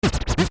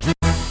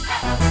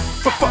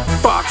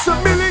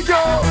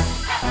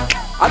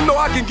know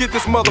I can get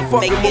this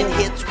motherfucker moving.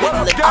 Hits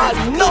with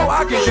I know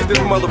I can get this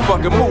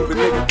motherfucker moving,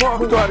 nigga.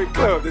 We go to the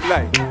club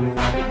tonight.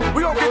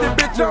 We gon' get this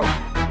bitch on.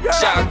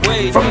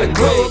 Shockwave. From the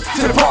club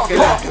to the parking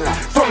lot.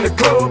 From the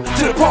club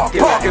to the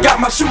parking lot. Got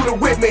my shooter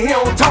with me, he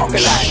don't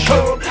talkin' like.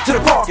 Club to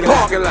the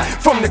parking lot.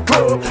 From the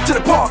club to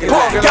the parking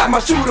lot. Got my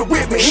shooter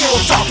with me, he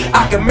don't talk.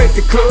 I can make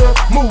the club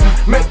move,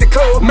 make the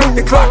club, make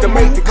the clock, and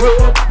make the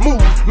club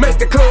move, make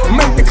the club,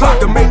 make the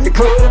clock, and make the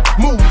club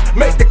move,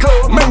 make the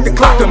club, make the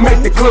clock, and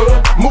make the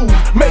club move,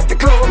 make the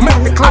club,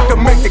 make the clock,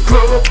 and make the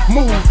club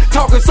move.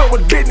 Talking so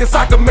much business,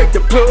 I can make the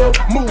club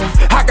move.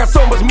 I got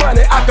so much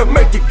money, I can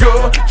make it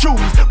girl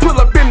choose. Pull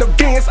up in the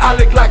Benz, I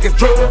look like it's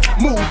drugs.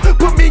 Move,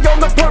 put me on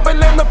the purple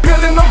and the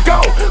pill and I'm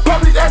gone.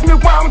 Police ask me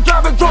why I'm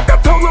driving drunk, I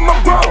told them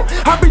I'm grown.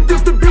 I be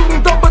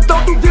distributing dope, but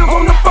don't do deals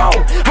on the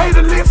phone.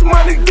 Hater list,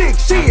 money, dick,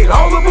 shit,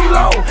 all of them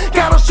low.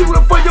 Got a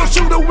shooter for your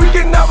shooter, we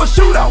can never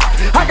shoot out.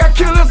 I got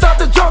killers out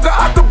the jungle,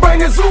 I could bring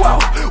the zoo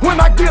out. When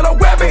I get a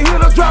weapon,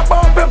 hit a drop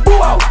off and boo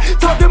out.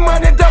 Talking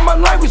money down my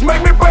life, which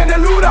make me bring the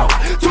loot out.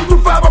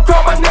 225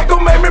 across my neck,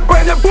 gon' make me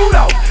bring the boot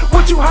out.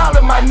 What you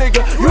hollering, my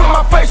nigga? You in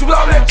my face with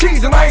all that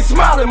cheese and I ain't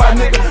smiling, my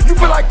nigga. You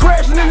feel like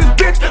crashing in this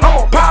bitch?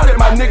 I'm a pilot,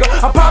 my nigga.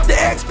 I pop the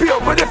X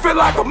pill, but it feel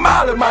like a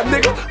mile, my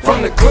nigga.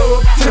 From the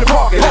club to the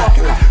parking lot.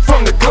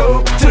 From the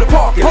club to the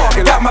parking lot.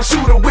 Got my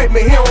shooter with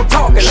me, he don't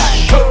talkin'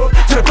 like. Club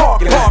to the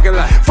parking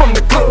lot. From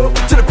the club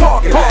to the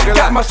parking lot.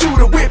 Got my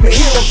shooter with me,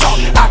 he don't talk.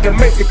 I can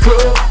make the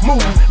club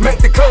move, make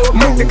the club,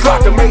 make the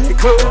clock, and make the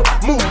club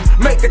move,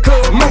 make the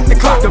club, make the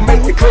clock, and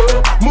make the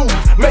club move,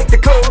 make the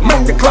club,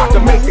 make the clock,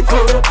 and make the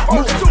club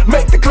move,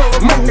 make the club,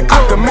 make the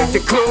clock, and make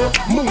the club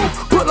move.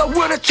 Pull up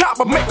with a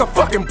chopper, make a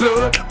fucking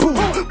blood pool.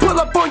 Pull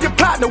up on your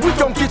partner, we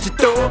gon' get you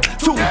thug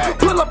too.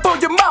 Pull up on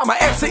your mama,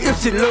 ask her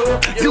if she love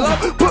you.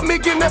 Put me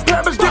in that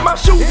Paris, get my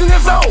shoes in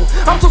his own.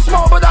 I'm so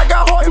small, but I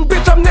got heart, and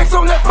bitch, I'm next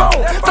on that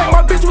phone. Think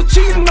my bitch was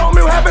cheating on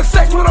me, having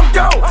sex when I'm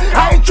gone.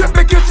 I ain't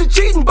tripping cause she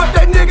cheating, but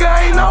that nigga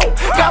ain't on.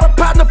 Got a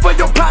partner for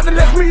your partner,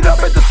 let's meet up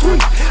at the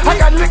suite. I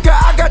got liquor,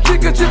 I got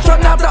jigger, just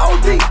trying out the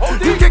OD.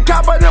 You get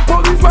caught by the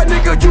police, my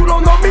nigga, you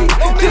don't know me.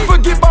 Just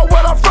forget about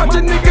what I'm from,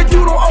 you nigga,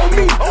 you don't owe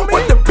me.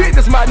 What the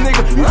business, my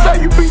nigga? You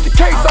say you beat the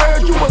case, I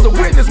heard you was a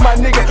witness, my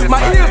nigga. My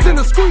ears in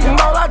the street and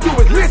all I do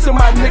is listen,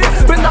 my nigga.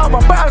 Been out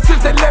my body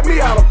since they let me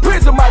out of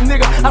prison, my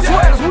nigga. I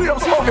swear this weed I'm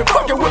smoking,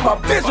 fucking with my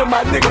vision,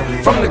 my nigga.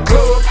 From the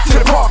club to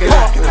the parking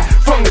lot.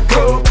 From the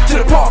club to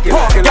the parking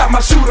lot. Got my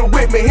shooter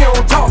with me, he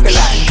don't talkin'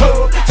 like.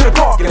 Club to the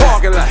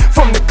parking lot.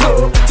 From the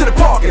club to the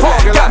parking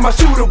lot. Got my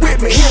shooter with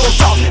me, he don't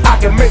talk. I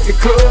can make the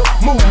club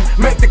move,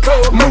 make the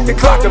club, make the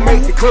clock, and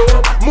make the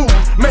club move,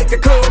 make the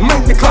club,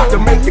 make the clock,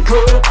 and make the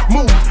club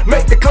move,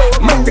 make the club,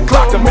 make the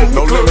clock, and make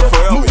the club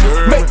move,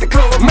 make the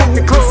club, make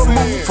the club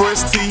move.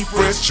 Fresh tee,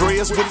 fresh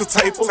dress with the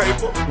taper.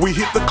 We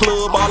hit the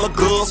club, all the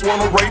girls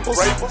wanna rape us.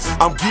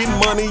 I'm getting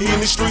money in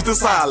the streets,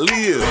 that's how I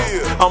live.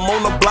 I'm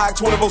on the block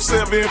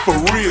 24/7 for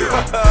real.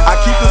 I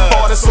keep this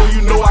party so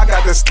you know I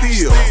got that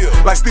steel.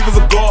 Like Steven's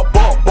a guard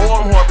buck, boy,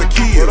 I'm hard to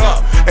kill.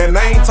 And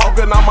I ain't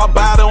talking out my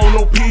body on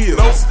no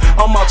pills.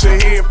 I'm out your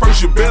head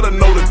first, you better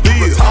know the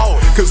deal.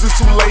 Cause it's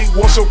too late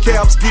once your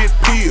caps get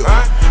peeled.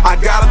 I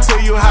gotta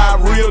tell you how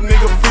a real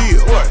nigga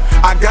feel.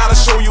 I gotta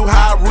show you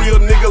how a real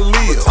nigga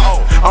live.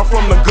 I'm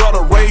from the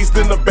gutter, raised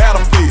in the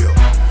battlefield.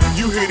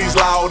 You hear these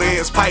loud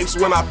ass pipes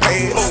when I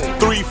pass.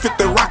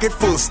 350 rocket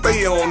foot,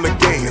 stay on the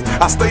gas.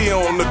 I stay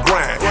on the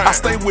grind, I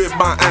stay with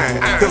my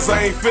iron. Cause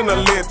I ain't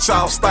finna let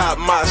y'all stop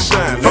my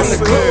shine. From the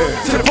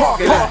club to the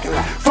parking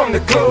lot. From the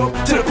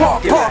club to the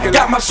parking lot.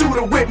 Got my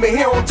shooter with me,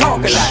 he don't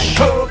talkin' like.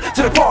 Club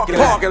to the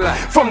parking lot.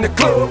 From the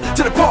club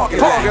to the parking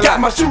lot. Got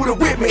my shooter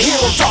with me, he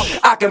don't talk.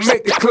 I can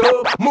make the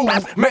club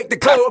move, make the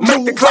club,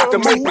 make the clock,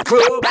 and make the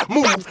club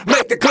move,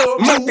 make the club,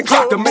 make the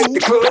clock, and make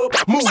the club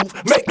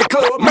move, make the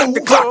club, make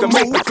the clock, and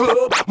make the club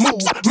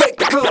move, make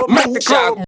the club, make the club.